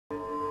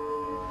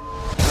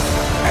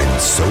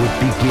so it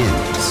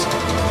begins.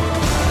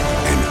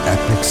 An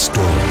epic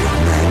story of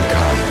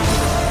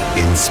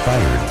mankind,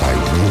 inspired by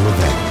real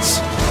events.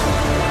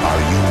 Are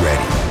you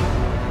ready?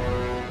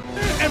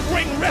 And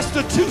bring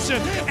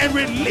restitution and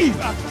relief.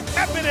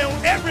 Happen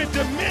on every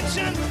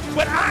dimension,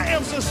 but I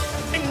am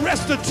sustaining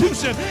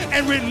restitution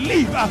and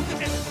relief.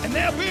 And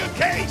there'll be a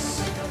case.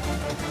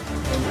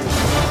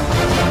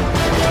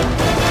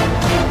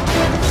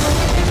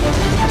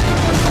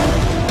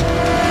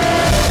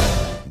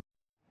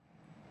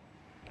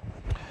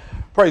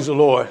 Praise the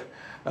Lord.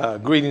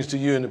 Greetings to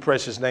you in the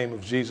precious name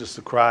of Jesus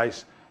the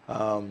Christ.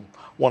 Want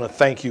to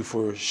thank you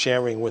for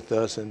sharing with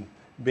us and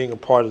being a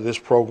part of this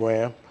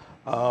program.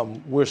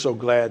 We're so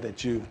glad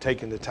that you've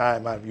taken the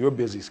time out of your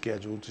busy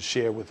schedule to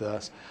share with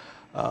us.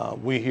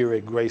 We here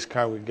at Grace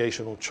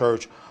Congregational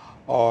Church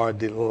are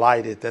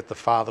delighted that the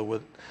Father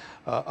would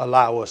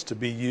allow us to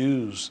be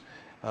used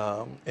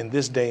in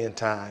this day and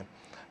time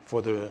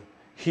for the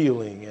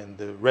healing and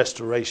the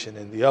restoration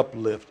and the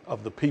uplift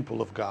of the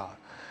people of God.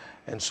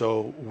 And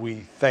so we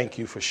thank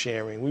you for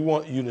sharing. We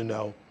want you to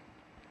know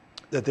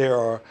that there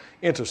are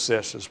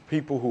intercessors,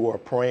 people who are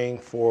praying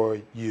for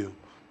you.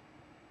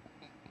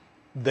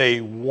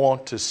 They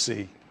want to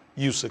see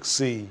you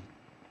succeed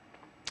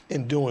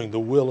in doing the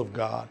will of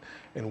God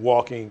and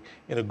walking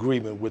in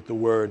agreement with the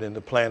word and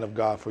the plan of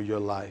God for your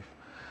life.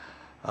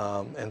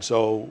 And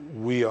so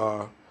we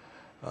are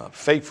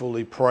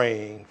faithfully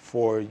praying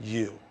for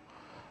you.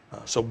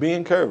 So be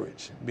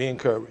encouraged, be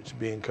encouraged,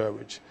 be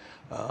encouraged.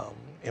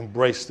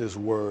 Embrace this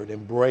word,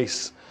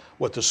 embrace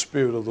what the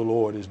Spirit of the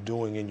Lord is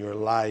doing in your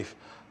life.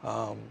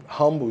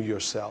 Humble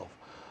yourself,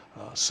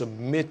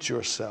 submit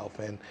yourself,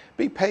 and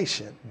be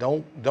patient.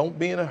 Don't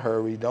be in a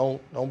hurry.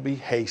 Don't be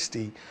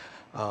hasty.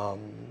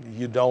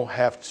 You don't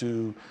have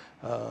to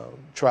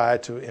try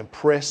to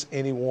impress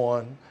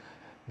anyone.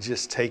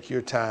 Just take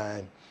your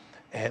time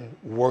and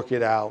work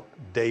it out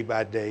day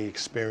by day,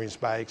 experience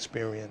by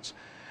experience,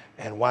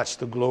 and watch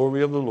the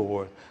glory of the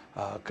Lord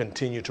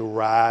continue to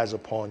rise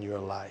upon your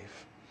life.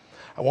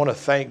 I want to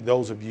thank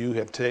those of you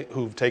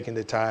who've taken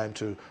the time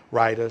to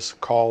write us,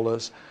 call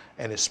us,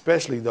 and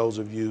especially those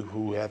of you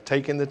who have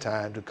taken the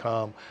time to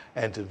come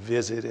and to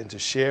visit and to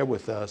share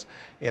with us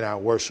in our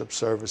worship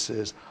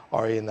services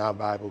or in our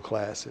Bible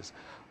classes.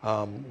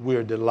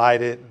 We're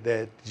delighted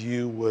that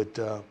you would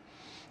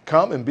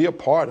come and be a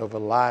part of a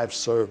live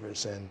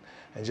service and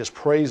just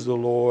praise the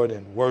Lord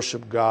and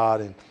worship God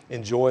and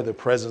enjoy the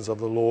presence of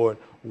the Lord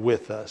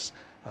with us.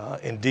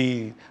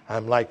 Indeed,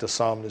 I'm like the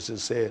psalmist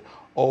has said,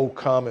 "Oh,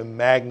 come and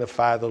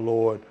magnify the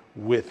Lord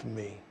with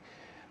me.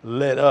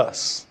 Let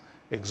us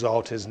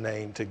exalt his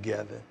name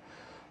together."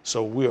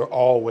 So we are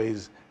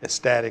always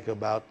ecstatic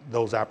about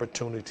those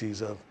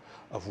opportunities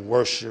of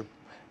worship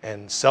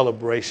and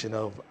celebration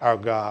of our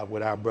God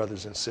with our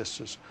brothers and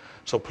sisters.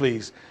 So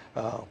please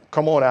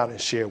come on out and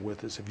share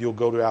with us. If you'll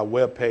go to our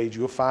webpage,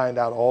 you'll find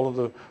out all of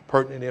the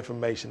pertinent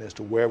information as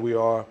to where we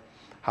are,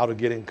 how to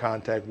get in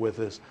contact with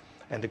us,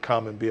 and to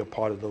come and be a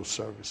part of those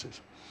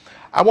services.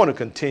 I want to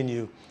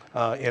continue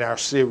in our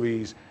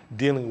series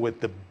dealing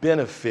with the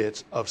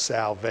benefits of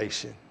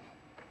salvation.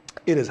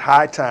 It is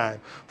high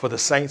time for the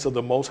saints of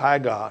the Most High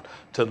God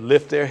to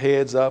lift their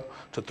heads up,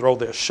 to throw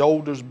their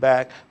shoulders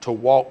back, to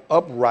walk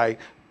upright,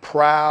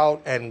 proud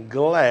and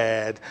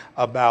glad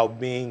about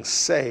being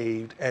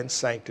saved and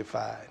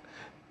sanctified.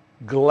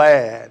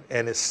 Glad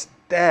and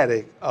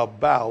ecstatic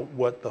about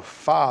what the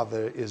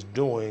Father is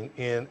doing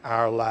in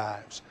our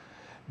lives.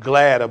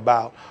 Glad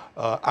about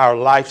our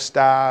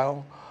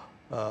lifestyle,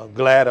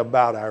 glad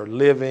about our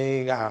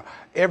living,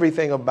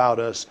 everything about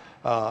us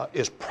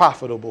is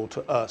profitable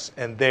to us,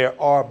 and there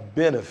are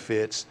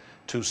benefits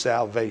to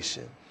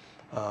salvation.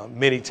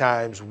 Many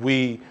times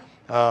we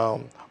are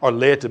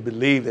led to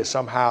believe that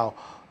somehow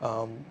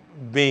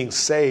being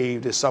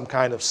saved is some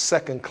kind of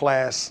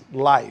second-class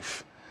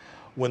life,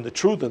 when the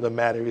truth of the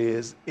matter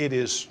is, it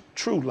is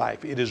true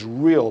life, it is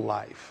real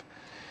life.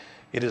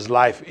 It is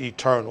life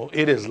eternal.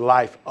 It is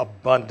life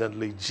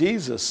abundantly.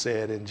 Jesus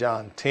said in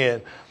John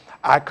 10,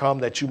 "I come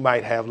that you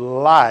might have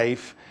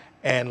life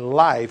and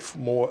life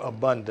more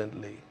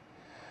abundantly."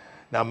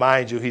 Now,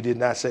 mind you, he did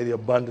not say the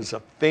abundance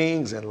of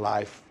things in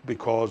life,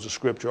 because the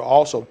scripture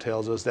also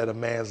tells us that a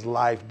man's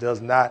life does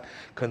not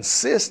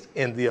consist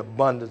in the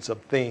abundance of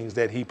things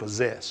that he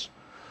possesses.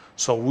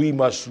 So we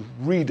must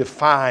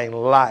redefine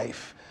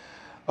life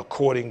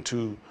according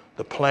to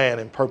the plan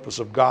and purpose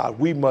of God.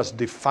 We must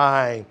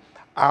define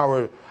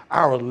our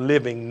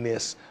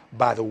livingness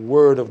by the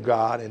word of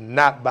God and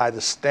not by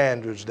the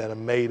standards that are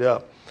made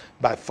up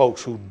by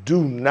folks who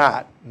do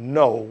not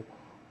know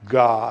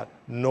God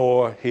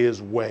nor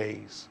his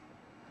ways.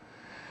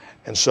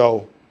 And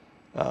so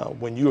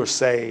when you are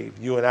saved,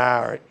 you and I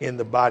are in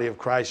the body of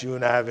Christ. You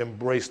and I have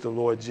embraced the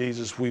Lord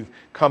Jesus. We've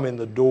come in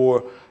the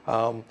door.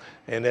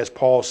 And as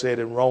Paul said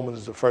in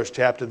Romans, the first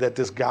chapter, that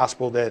this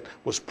gospel that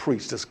was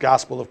preached, this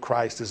gospel of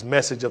Christ, this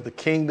message of the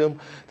kingdom,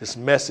 this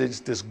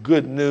message, this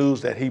good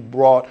news that he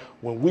brought,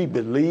 when we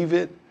believe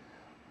it,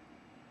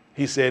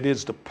 he said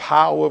it's the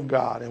power of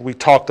God. And we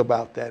talked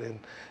about that.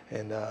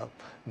 And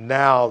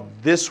now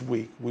this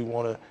week we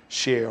want to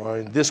share, or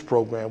in this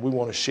program, we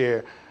want to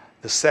share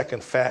the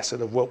second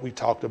facet of what we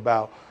talked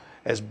about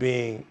as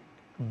being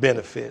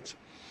benefits.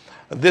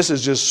 This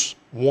is just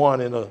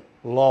one in a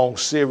long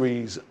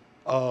series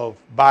of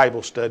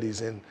Bible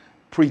studies and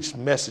preached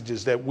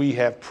messages that we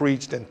have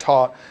preached and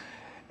taught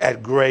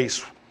at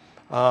Grace.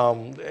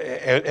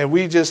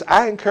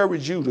 I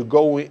encourage you to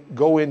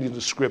go into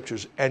the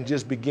scriptures and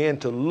just begin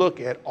to look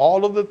at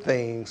all of the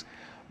things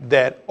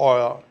that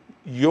are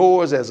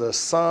yours as a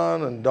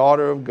son and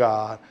daughter of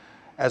God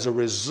as a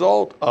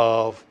result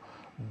of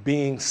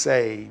being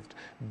saved,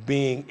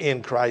 being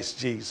in Christ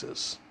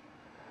Jesus.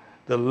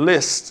 The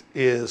list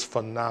is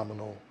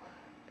phenomenal,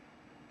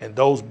 and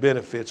those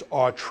benefits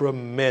are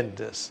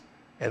tremendous,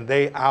 and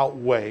they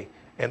outweigh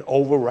and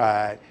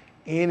override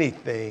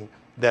anything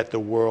that the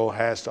world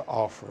has to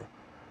offer.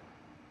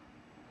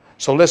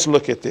 So let's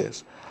look at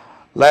this.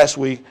 Last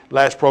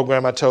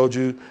program, I told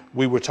you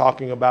we were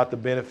talking about the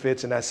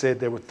benefits, and I said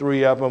there were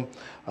three of them.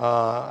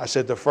 I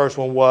said the first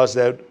one was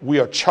that we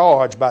are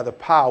charged by the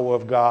power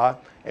of God,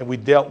 and we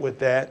dealt with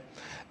that.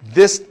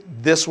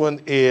 This one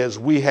is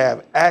we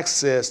have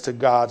access to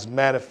God's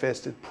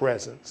manifested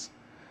presence.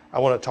 I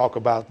want to talk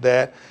about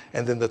that.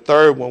 And then the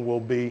third one will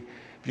be,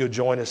 if you'll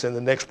join us in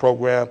the next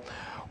program,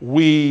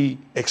 we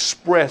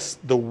express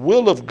the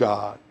will of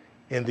God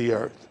in the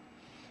earth.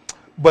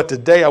 But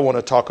today I want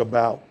to talk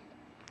about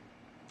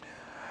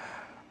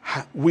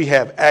we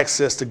have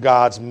access to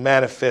God's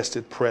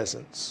manifested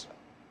presence.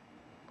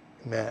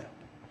 Amen.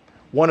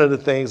 One of the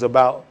things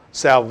about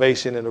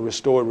salvation and a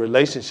restored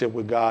relationship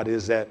with God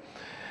is that,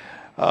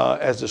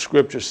 as the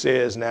scripture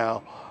says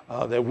now,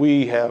 that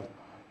we have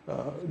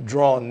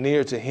drawn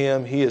near to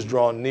him. He has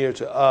drawn near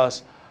to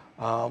us.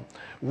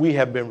 We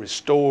have been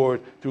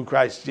restored through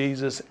Christ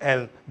Jesus,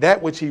 and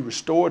that which he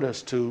restored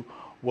us to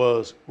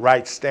was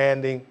right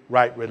standing,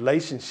 right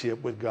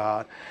relationship with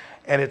God.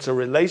 And it's a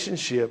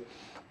relationship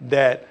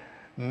that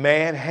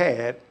man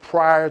had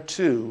prior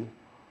to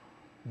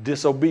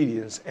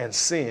disobedience and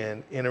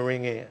sin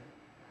entering in.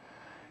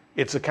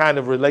 It's a kind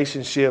of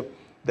relationship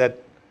that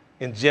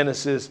in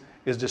Genesis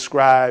is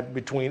described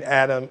between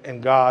Adam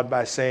and God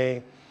by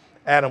saying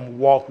Adam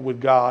walked with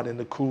God in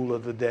the cool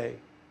of the day.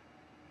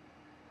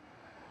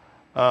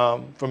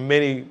 For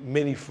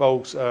many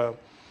folks,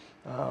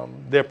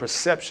 their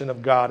perception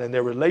of God and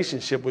their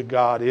relationship with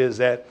God is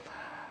that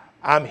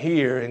I'm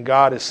here and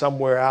God is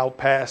somewhere out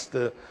past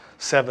the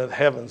seventh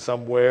heaven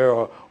somewhere,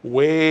 or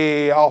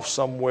way off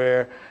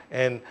somewhere,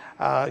 and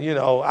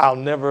I'll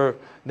never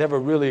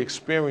really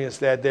experience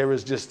that. There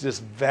is just this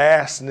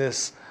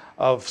vastness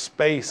of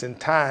space and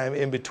time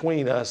in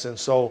between us, and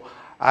so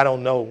I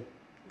don't know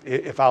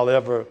if I'll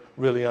ever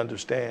really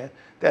understand.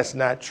 That's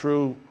not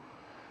true.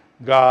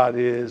 God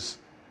is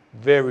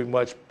very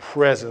much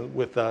present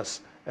with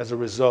us as a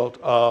result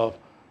of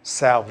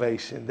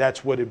salvation.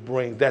 That's what it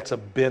brings. That's a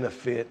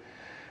benefit.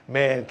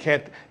 Man,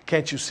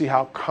 can't you see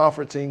how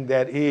comforting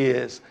that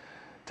is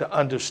to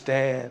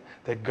understand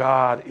that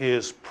God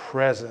is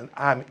present?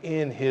 I'm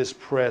in his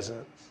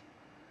presence.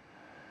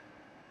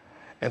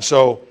 And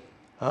so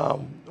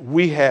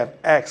we have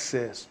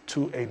access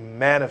to a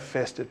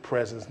manifested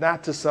presence,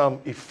 not to some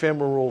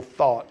ephemeral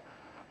thought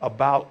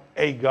about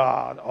a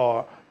God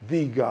or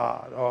the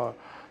God or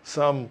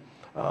some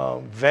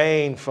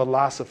vain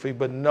philosophy,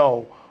 but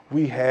no,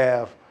 we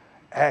have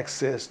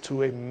access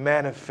to a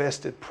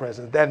manifested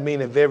presence. That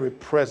means a very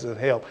present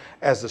help,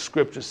 as the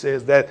scripture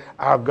says, that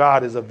our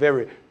God is a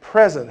very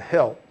present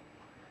help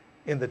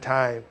in the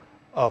time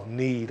of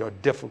need or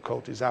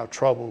difficulties, our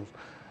troubles,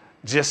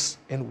 just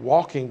in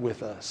walking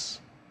with us.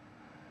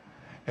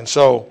 And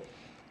so,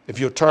 if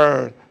you'll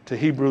turn to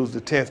Hebrews, the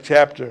 10th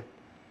chapter,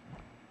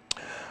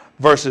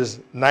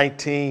 verses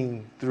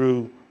 19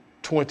 through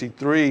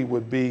 23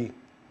 would be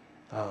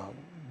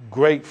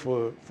great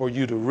for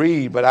you to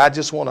read, but I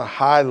just want to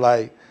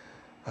highlight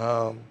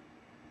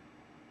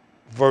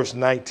verse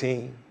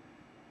 19.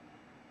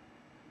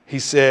 He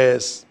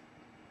says,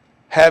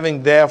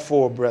 having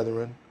therefore,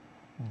 brethren,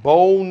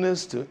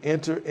 boldness to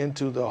enter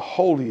into the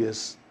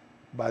holiest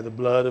by the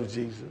blood of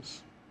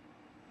Jesus.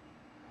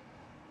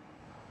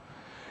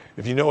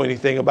 If you know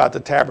anything about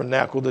the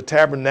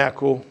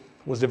tabernacle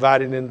was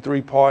divided into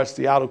three parts: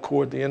 the outer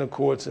court, the inner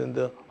courts, and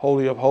the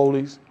Holy of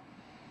Holies.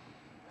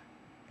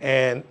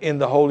 And in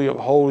the Holy of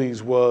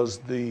Holies was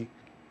the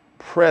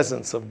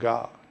presence of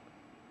God.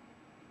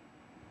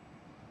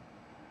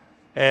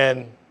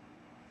 And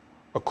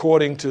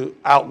according to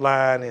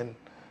outline and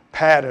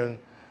pattern,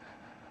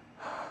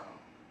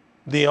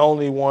 the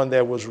only one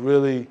that was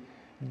really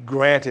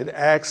granted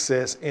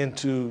access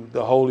into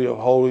the Holy of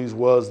Holies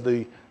was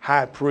the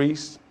high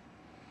priest.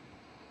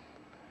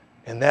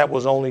 And that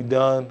was only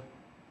done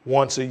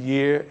once a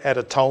year at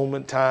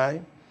atonement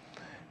time.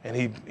 And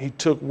he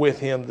took with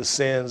him the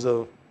sins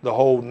of the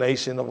whole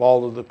nation, of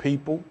all of the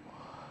people.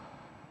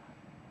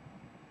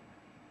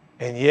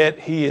 And yet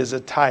he is a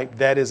type,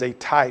 that is a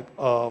type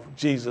of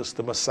Jesus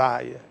the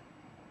Messiah,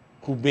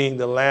 who being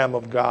the Lamb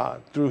of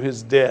God through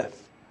his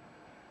death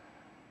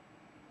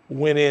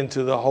went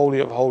into the Holy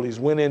of Holies,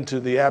 went into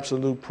the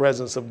absolute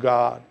presence of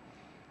God,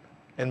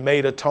 and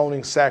made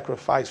atoning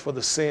sacrifice for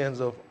the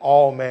sins of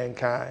all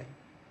mankind.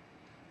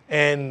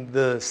 And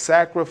the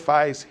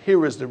sacrifice,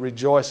 here is the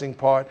rejoicing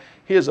part.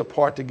 Here's a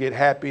part to get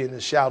happy and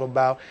to shout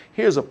about.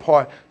 Here's a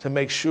part to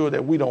make sure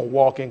that we don't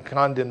walk in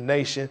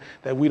condemnation,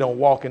 that we don't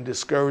walk in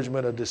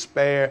discouragement or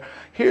despair.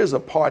 Here's a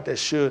part that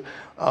should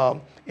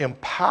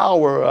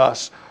empower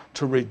us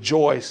to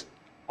rejoice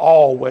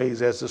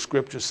always, as the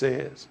scripture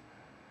says.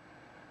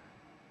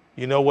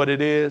 You know what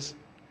it is?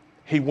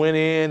 He went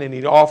in and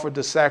he offered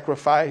the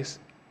sacrifice,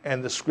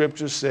 and the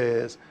scripture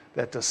says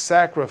that the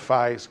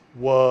sacrifice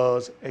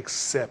was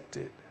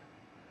accepted.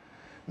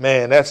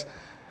 Man, that's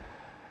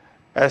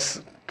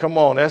come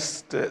on,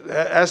 that's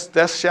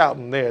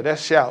shouting there.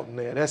 That's shouting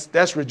there.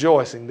 That's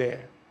rejoicing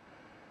there.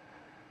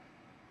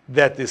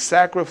 That the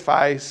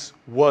sacrifice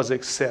was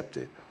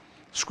accepted.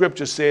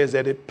 Scripture says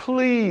that it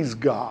pleased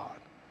God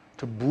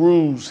to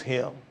bruise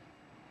him,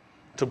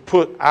 to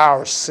put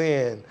our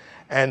sin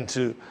and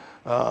to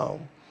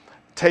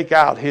take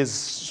out his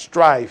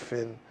strife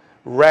and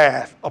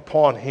wrath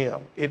upon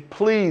him. It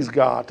pleased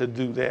God to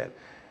do that.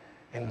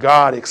 And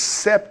God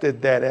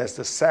accepted that as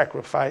the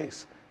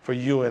sacrifice for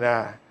you and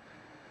I.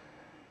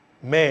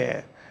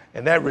 Man,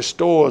 and that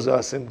restores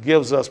us and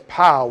gives us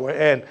power.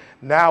 And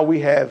now we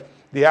have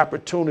the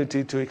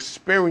opportunity to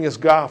experience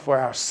God for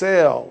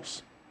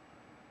ourselves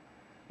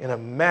in a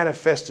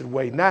manifested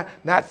way,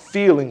 not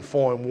feeling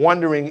for him,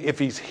 wondering if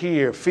he's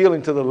here,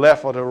 feeling to the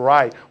left or the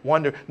right,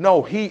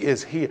 no, he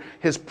is here.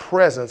 His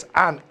presence,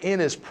 I'm in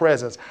his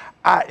presence.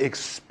 I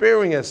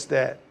experienced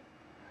that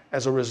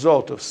as a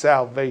result of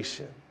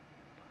salvation.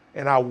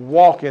 And I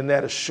walk in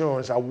that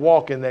assurance. I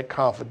walk in that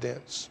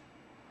confidence.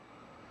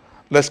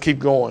 Let's keep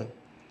going.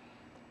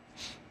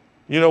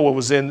 You know what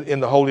was in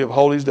the Holy of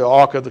Holies, the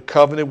Ark of the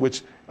Covenant,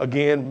 which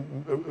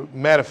again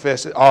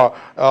manifested,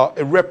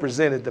 it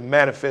represented the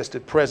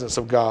manifested presence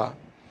of God.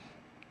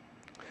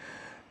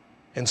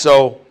 And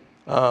so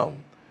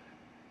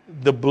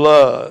the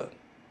blood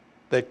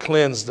that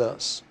cleansed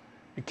us,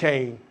 it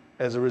came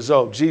as a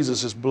result.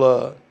 Jesus'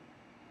 blood.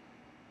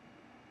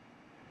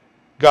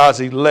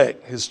 God's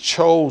elect, his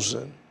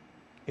chosen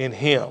in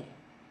him.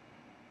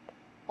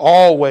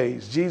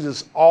 Always,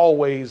 Jesus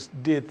always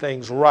did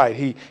things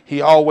right.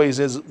 He always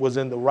was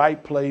in the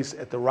right place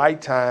at the right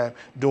time,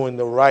 doing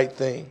the right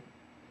thing.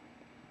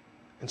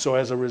 And so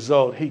as a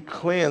result, he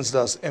cleansed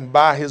us, and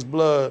by his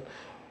blood,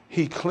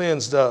 he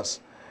cleansed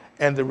us.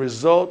 And the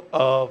result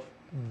of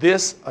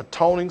this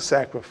atoning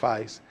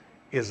sacrifice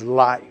is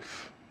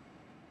life,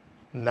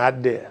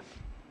 not death.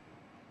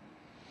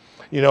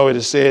 You know, it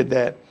is said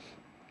that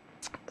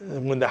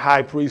when the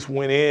high priest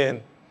went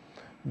in,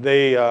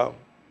 they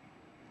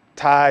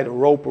tied a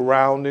rope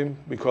around him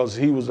because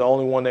he was the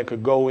only one that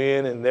could go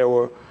in, and there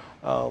were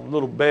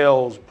little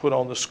bells put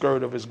on the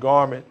skirt of his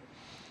garment.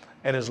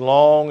 And as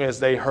long as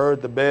they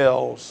heard the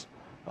bells,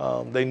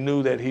 they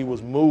knew that he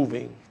was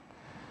moving.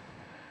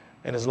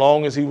 And as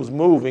long as he was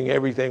moving,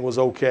 everything was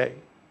okay.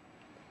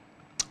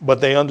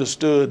 But they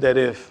understood that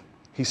if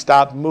he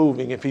stopped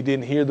moving, if he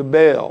didn't hear the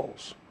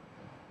bells,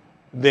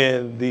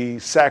 then the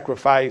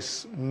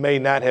sacrifice may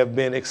not have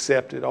been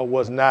accepted or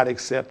was not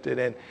accepted,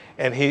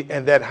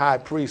 and that high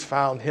priest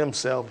found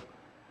himself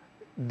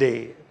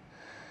dead.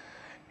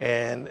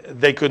 And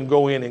they couldn't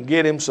go in and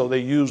get him, so they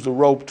used the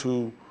rope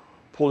to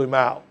pull him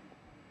out.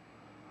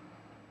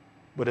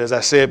 But as I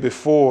said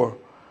before,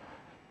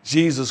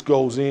 Jesus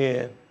goes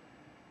in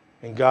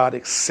and God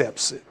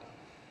accepts it.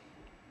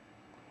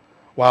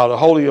 While the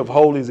Holy of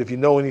Holies, if you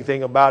know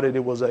anything about it,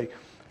 it was a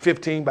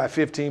 15 by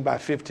 15 by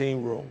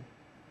 15 room.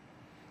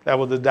 That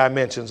were the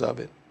dimensions of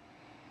it.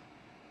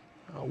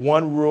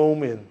 One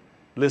room, and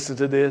listen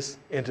to this,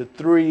 into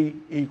 3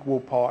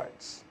 equal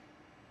parts.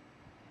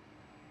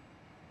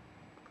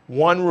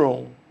 One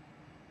room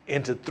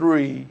into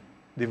 3,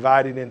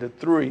 divided into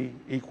 3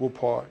 equal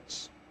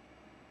parts.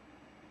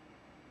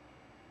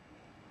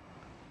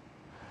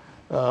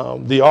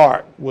 The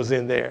ark was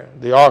in there.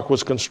 The ark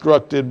was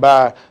constructed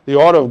by the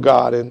order of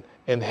God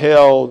and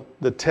held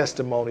the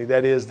testimony,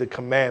 that is the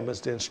commandments,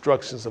 the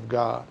instructions of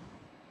God.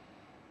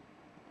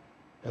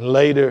 And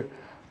later,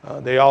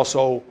 they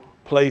also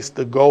placed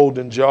the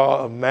golden jar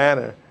of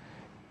manna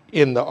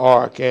in the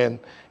ark, and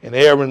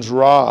Aaron's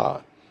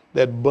rod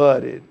that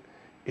budded,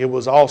 it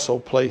was also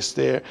placed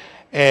there.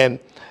 And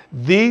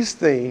these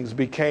things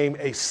became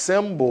a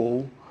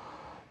symbol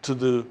to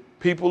the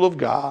people of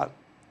God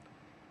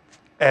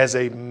as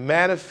a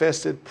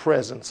manifested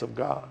presence of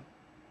God.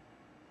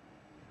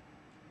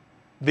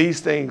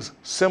 These things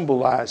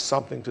symbolized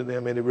something to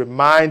them, and it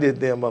reminded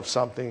them of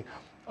something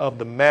of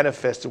the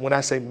manifested. When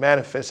I say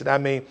manifested, I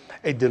mean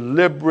a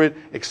deliberate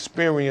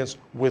experience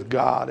with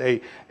God,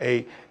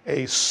 a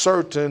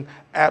certain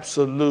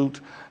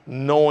absolute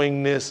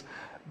knowingness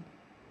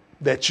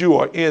that you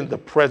are in the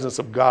presence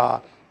of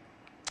God,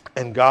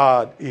 and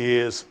God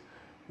is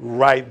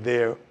right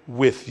there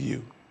with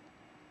you.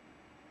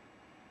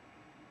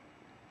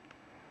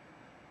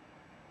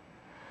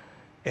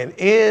 And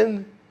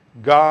in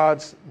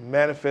God's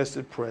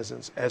manifested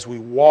presence, as we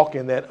walk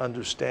in that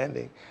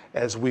understanding,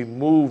 as we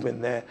move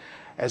in that,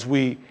 as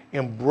we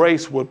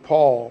embrace what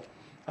Paul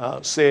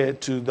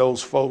said to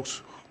those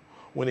folks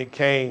when it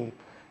came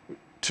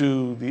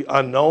to the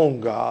unknown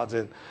gods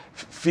and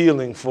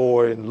feeling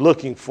for and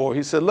looking for.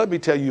 He said, let me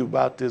tell you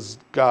about this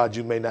God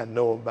you may not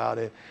know about.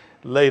 And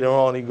later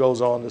on, he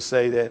goes on to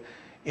say that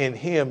in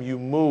him you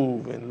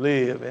move and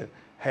live and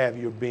have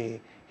your being.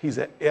 He's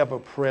an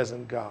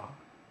ever-present God.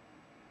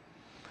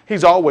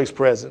 He's always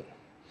present.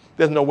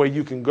 There's no way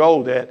you can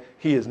go that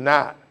he is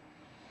not.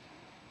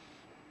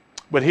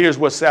 But here's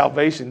what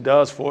salvation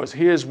does for us.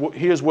 Here's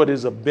what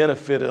is a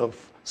benefit of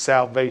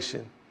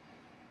salvation.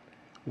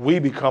 We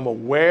become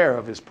aware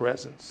of his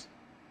presence.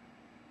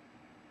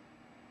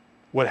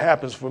 What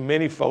happens for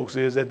many folks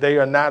is that they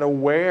are not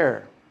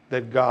aware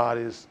that God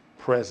is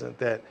present,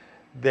 that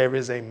there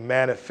is a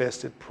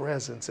manifested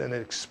presence and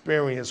an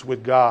experience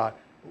with God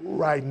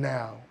right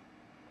now.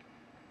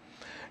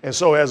 And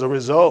so as a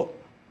result,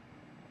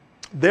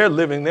 they're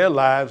living their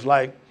lives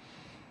like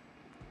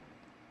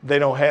they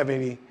don't have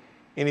any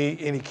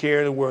care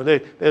in the world.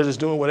 They're just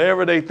doing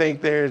whatever they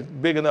think they're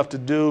big enough to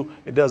do.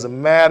 It doesn't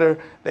matter.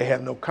 They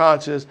have no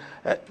conscience.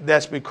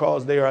 That's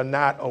because they are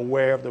not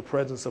aware of the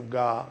presence of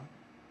God.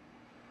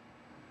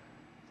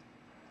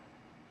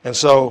 And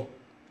so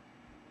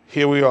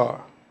here we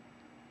are.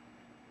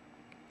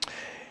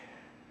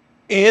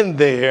 In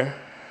there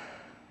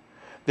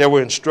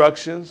were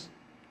instructions.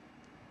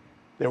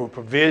 There were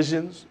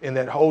provisions in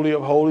that Holy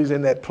of Holies,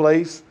 in that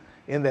place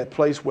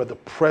where the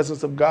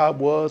presence of God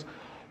was.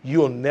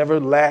 You'll never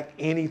lack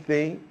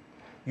anything.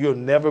 You'll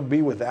never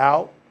be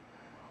without.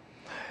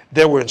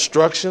 There were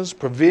instructions,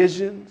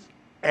 provisions,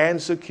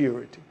 and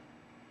security.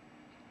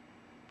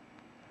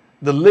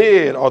 The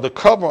lid or the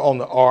cover on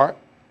the ark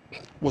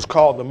was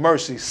called the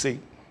mercy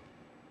seat.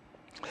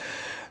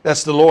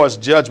 That's the Lord's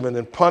judgment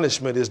and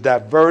punishment is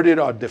diverted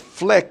or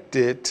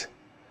deflected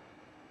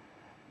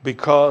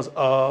because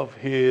of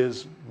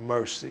his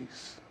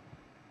mercies.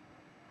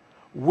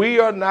 We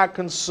are not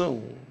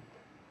consumed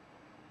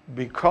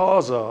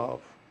because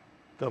of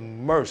the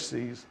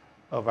mercies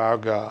of our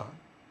God.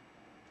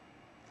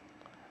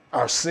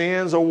 Our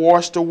sins are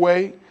washed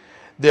away.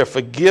 They're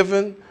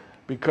forgiven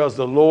because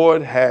the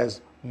Lord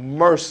has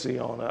mercy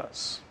on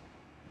us.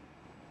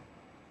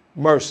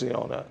 Mercy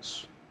on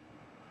us.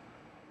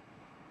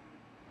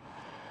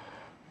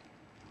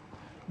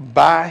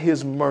 By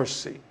his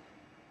mercy,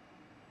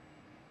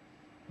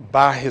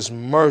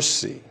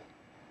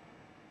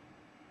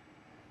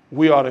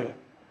 we ought to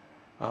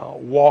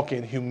walk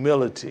in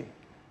humility,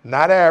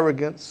 not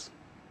arrogance,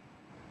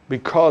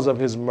 because of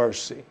his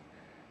mercy.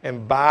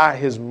 And by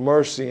his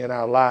mercy in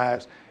our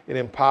lives, it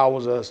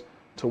empowers us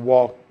to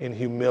walk in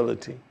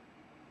humility.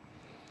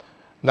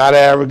 Not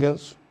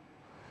arrogance,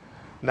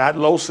 not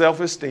low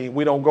self-esteem.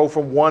 We don't go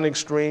from one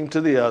extreme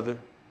to the other,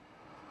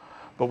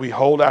 but we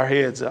hold our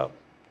heads up.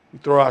 We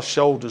throw our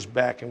shoulders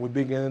back and we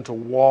begin to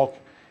walk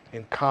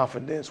in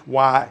confidence.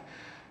 Why?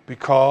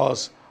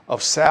 Because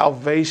of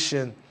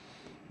salvation,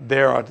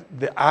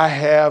 I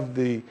have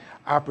the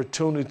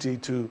opportunity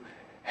to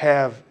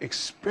have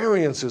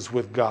experiences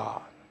with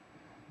God.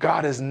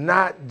 God is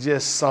not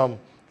just some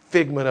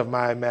figment of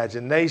my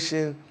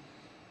imagination,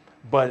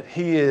 but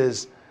he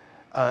is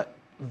a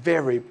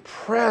very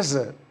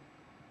present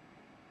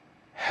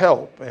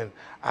help. And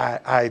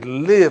I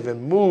live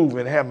and move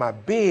and have my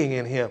being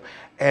in him.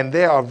 And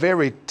there are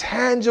very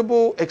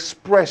tangible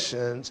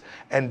expressions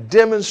and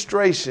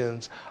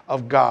demonstrations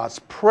of God's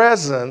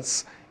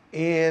presence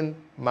in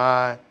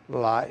my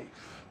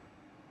life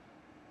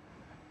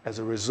as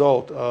a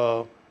result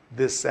of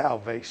this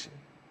salvation.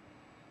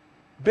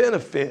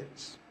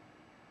 Benefits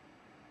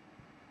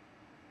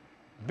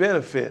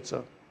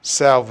of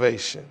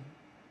salvation.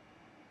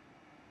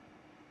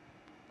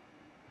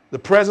 The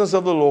presence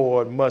of the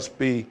Lord must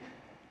be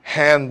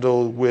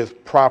handled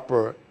with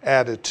proper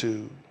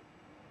attitude.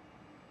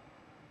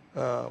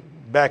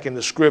 Back in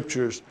the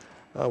scriptures,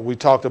 we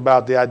talked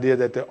about the idea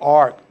that the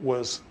ark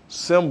was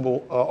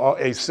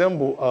a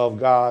symbol of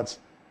God's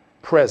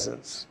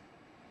presence.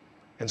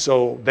 And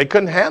so they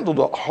couldn't handle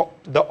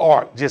the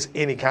ark just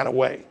any kind of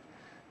way.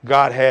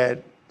 God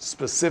had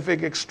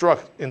specific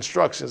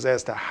instructions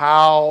as to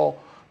how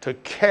to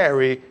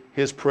carry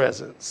his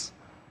presence.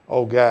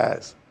 Oh,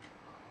 guys.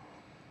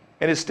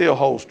 And it still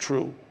holds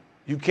true.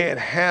 You can't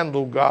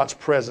handle God's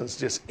presence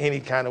just any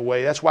kind of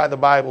way. That's why the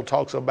Bible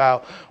talks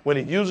about when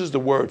it uses the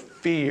word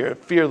fear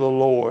the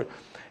Lord,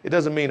 it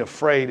doesn't mean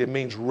afraid, it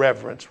means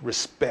reverence,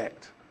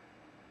 respect.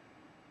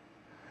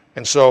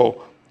 And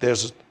so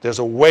there's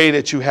a way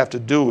that you have to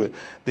do it.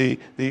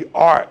 The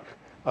ark,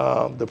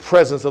 the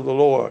presence of the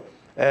Lord,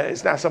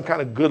 it's not some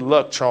kind of good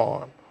luck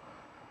charm.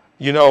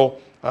 You know,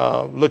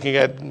 looking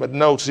at my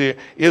notes here,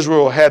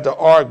 Israel had the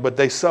ark, but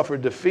they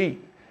suffered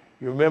defeat.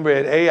 You remember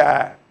at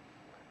Ai,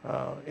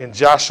 in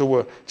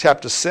Joshua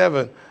chapter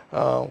 7,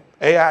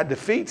 Ai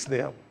defeats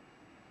them.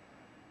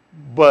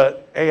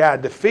 But Ai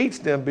defeats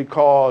them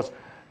because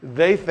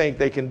they think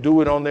they can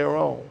do it on their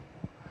own.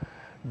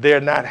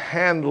 They're not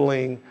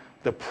handling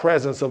the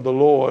presence of the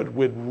Lord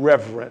with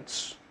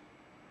reverence.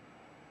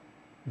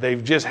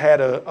 They've just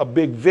had a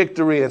big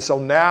victory, and so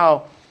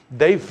now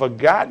they've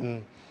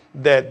forgotten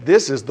that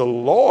this is the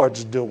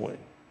Lord's doing.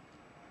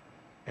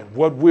 And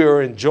what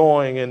we're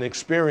enjoying and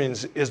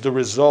experiencing is the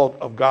result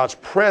of God's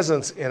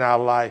presence in our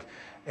life.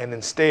 And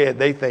instead,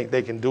 they think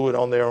they can do it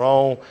on their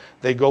own.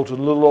 They go to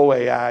little old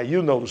AI.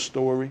 You know the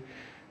story.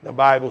 The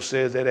Bible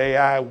says that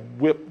AI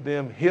whipped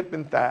them hip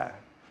and thigh.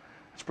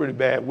 It's pretty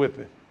bad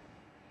whipping.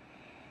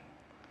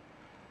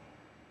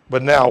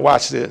 But now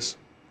watch this.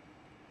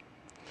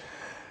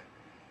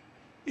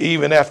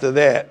 Even after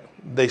that,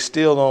 they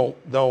still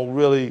don't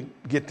really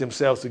get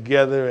themselves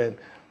together, and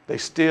they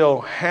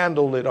still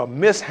handle it or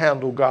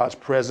mishandle God's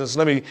presence.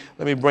 Let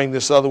me bring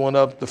this other one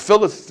up. The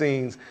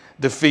Philistines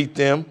defeat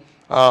them,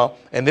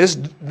 and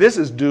this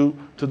is due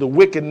to the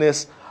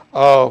wickedness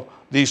of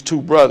these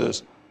two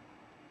brothers,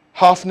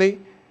 Hophni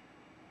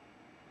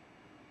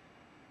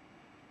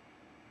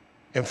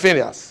and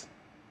Phinehas.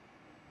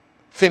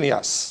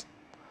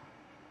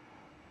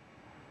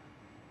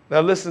 Now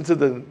listen to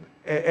the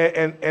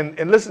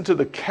and listen to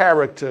the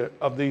character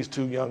of these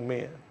two young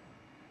men.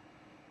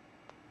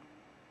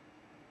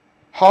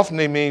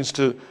 Hophni means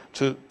to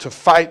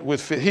fight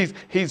with. He's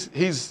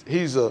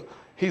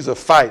a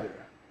fighter,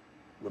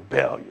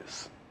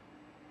 rebellious.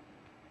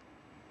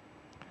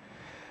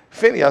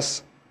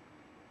 Phinehas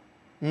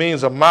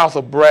means a mouth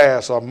of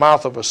brass or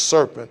mouth of a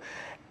serpent.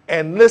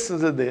 And listen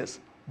to this.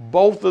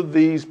 Both of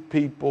these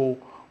people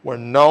were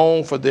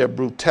known for their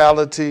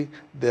brutality,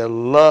 their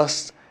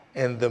lust,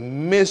 and the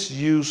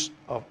misuse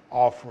of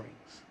offerings.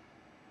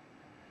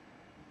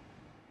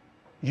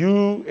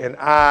 You and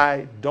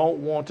I don't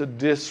want to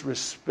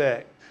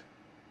disrespect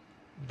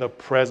the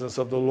presence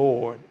of the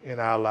Lord in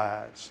our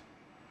lives.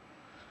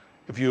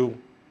 If you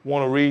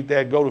want to read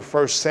that, go to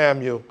 1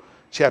 Samuel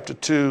chapter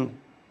 2.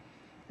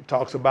 It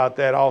talks about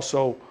that.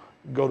 Also,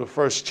 go to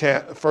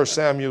 1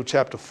 Samuel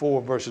chapter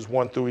 4, verses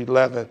 1 through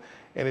 11,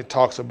 and it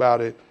talks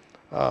about it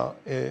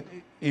in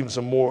even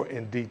some more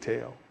in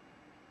detail.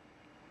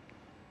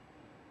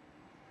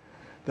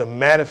 The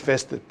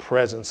manifested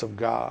presence of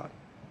God,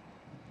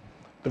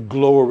 the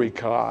glory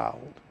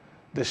cloud,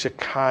 the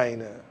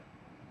Shekinah.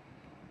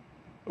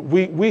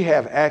 We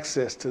have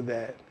access to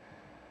that.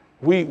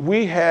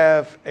 We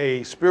have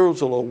a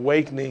spiritual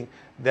awakening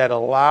that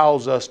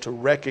allows us to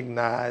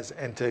recognize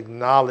and to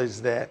acknowledge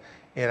that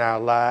in our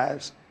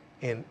lives,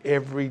 in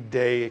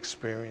everyday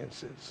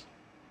experiences.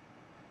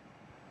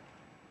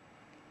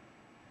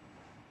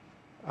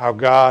 Our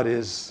God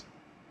is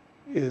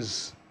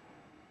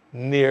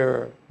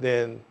nearer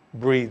than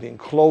breathing,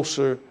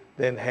 closer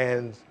than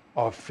hands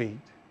or feet.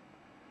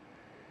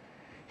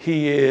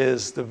 He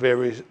is the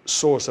very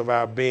source of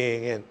our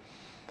being. And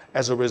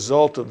as a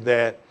result of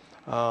that,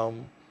 I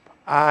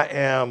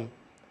am,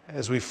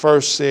 as we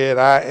first said,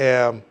 I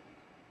am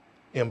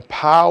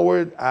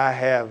empowered. I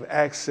have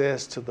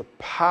access to the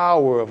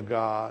power of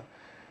God.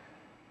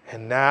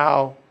 And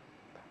now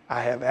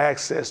I have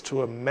access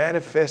to a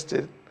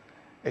manifested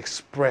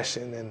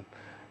expression and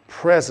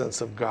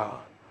presence of God,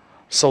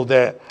 so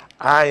that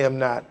I am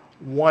not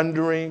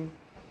wondering,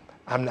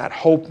 I'm not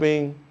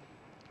hoping,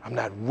 I'm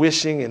not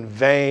wishing in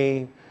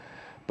vain,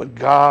 but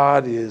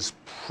God is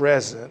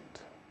present.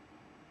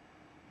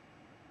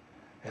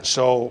 And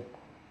so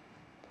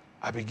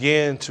I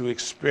began to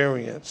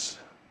experience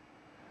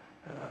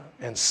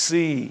and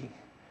see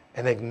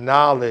and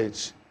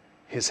acknowledge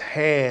His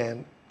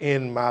hand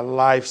in my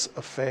life's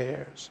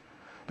affairs,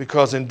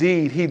 because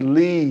indeed He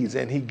leads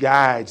and He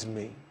guides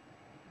me.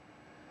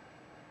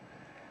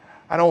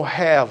 I don't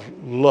have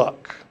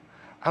luck.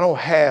 I don't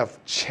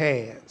have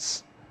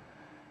chance.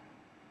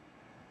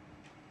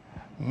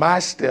 My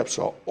steps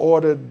are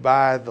ordered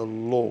by the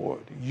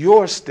Lord.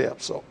 Your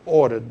steps are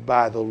ordered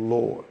by the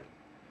Lord.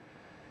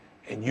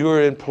 And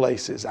you're in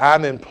places,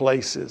 I'm in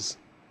places,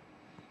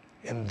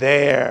 and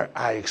there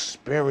I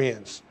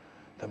experience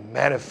the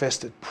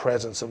manifested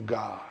presence of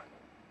God.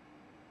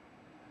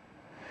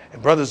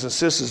 And brothers and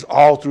sisters,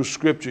 all through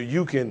Scripture,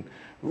 you can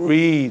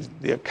read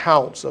the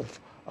accounts of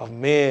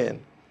men,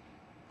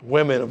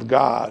 women of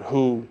God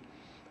who,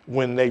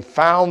 when they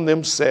found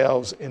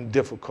themselves in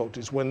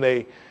difficulties, when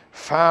they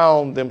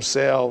found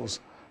themselves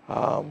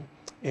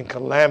in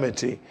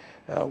calamity,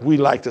 we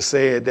like to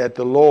say it, that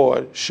the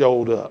Lord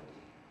showed up,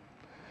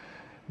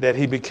 that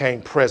He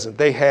became present.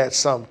 They had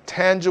some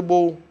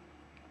tangible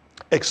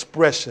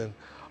expression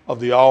of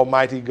the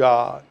Almighty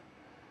God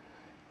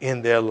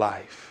in their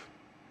life.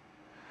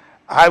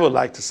 I would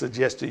like to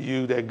suggest to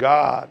you that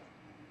God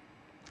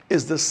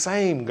is the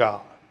same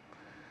God.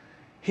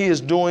 He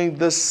is doing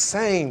the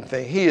same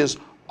thing. He is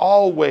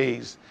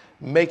always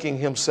making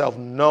Himself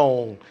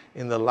known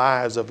in the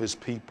lives of His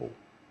people.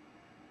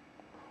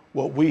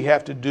 What we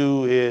have to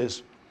do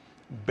is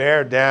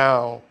bear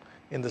down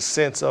in the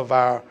sense of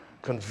our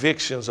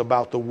convictions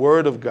about the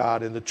Word of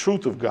God and the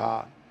truth of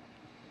God,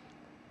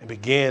 and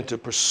begin to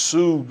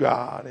pursue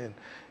God and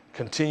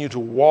continue to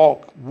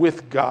walk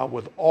with God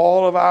with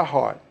all of our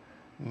heart,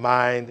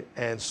 mind,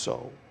 and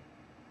soul.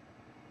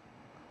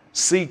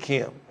 Seek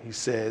him, he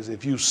says.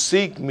 If you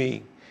seek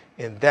me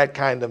in that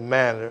kind of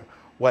manner,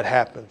 what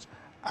happens?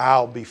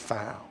 I'll be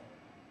found.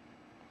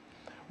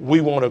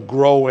 We want to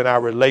grow in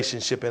our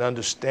relationship and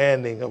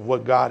understanding of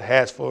what God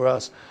has for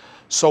us,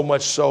 so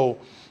much so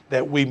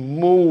that we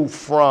move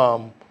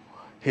from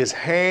his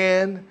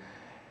hand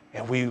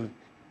and we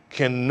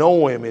can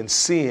know him and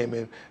see him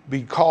and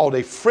be called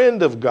a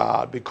friend of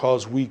God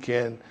because we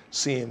can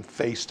see him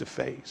face to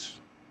face.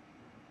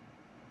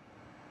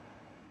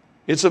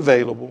 It's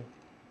available.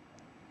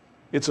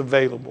 It's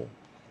available.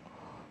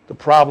 The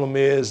problem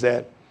is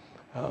that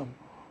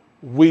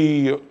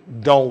we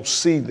don't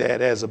see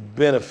that as a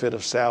benefit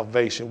of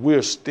salvation.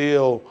 We're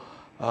still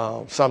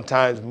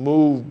sometimes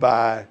moved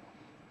by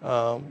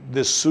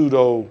this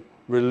pseudo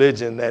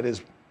religion that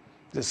is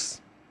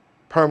this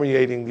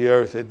permeating the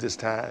earth at this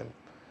time.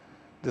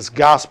 This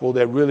gospel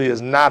that really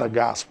is not a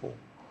gospel,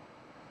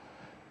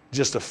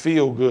 just a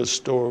feel-good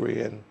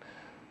story, and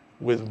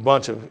with a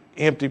bunch of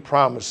empty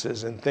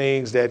promises and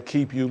things that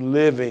keep you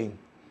living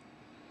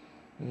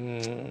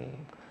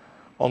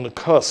on the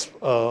cusp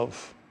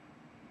of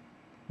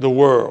the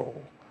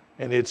world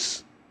and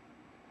its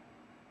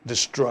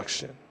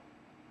destruction.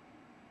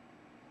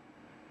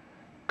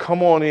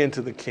 Come on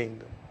into the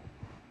kingdom.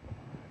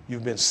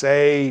 You've been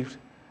saved.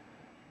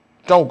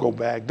 Don't go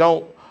back.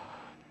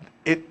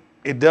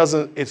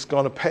 It's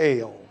going to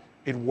pale.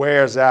 It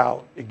wears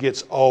out. It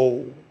gets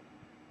old.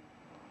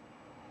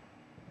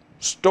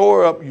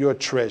 Store up your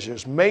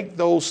treasures. Make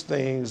those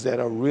things that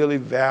are really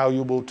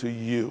valuable to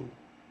you.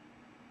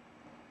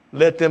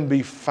 Let them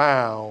be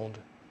found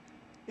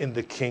in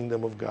the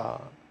kingdom of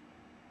God.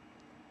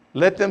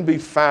 Let them be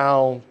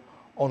found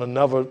on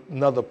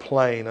another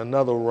plane,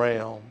 another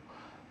realm.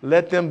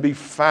 Let them be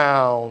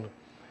found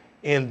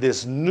in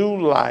this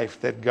new life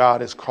that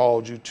God has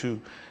called you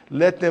to.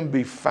 Let them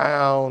be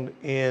found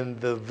in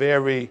the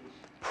very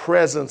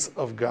presence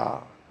of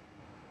God.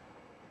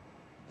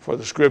 For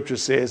the scripture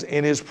says,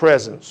 in his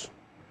presence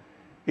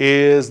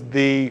is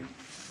the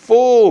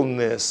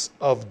fullness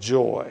of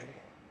joy.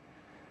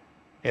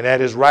 And at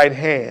his right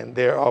hand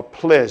there are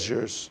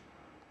pleasures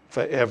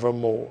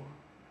forevermore.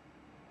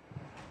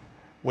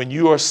 When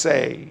you are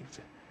saved,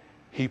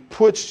 he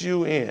puts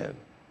you in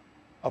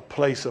a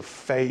place of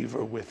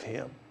favor with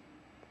him.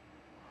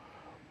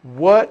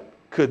 What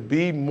could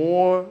be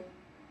more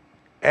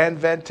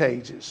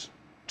advantageous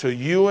to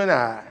you and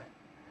I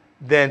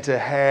than to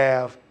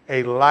have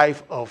a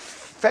life of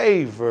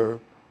favor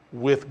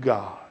with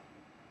God?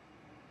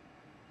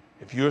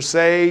 If you're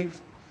saved,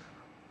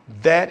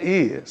 that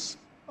is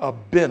a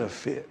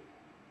benefit.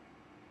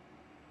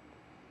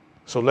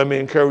 So let me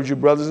encourage you,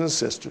 brothers and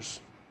sisters,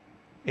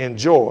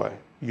 enjoy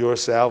your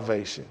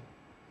salvation.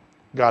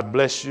 God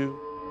bless you.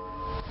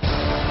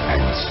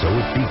 And so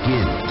it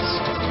begins.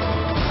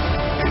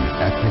 An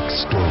epic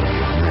story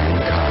of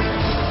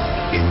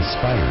mankind,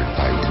 inspired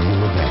by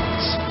real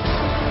events.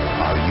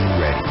 Are you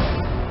ready?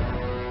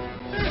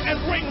 And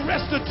bring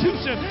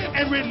restitution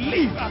and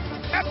relief.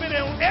 Happen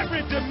on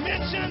every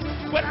dimension,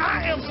 but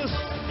I am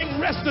sustaining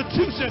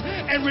restitution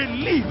and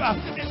relief.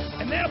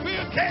 And there'll be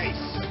a case.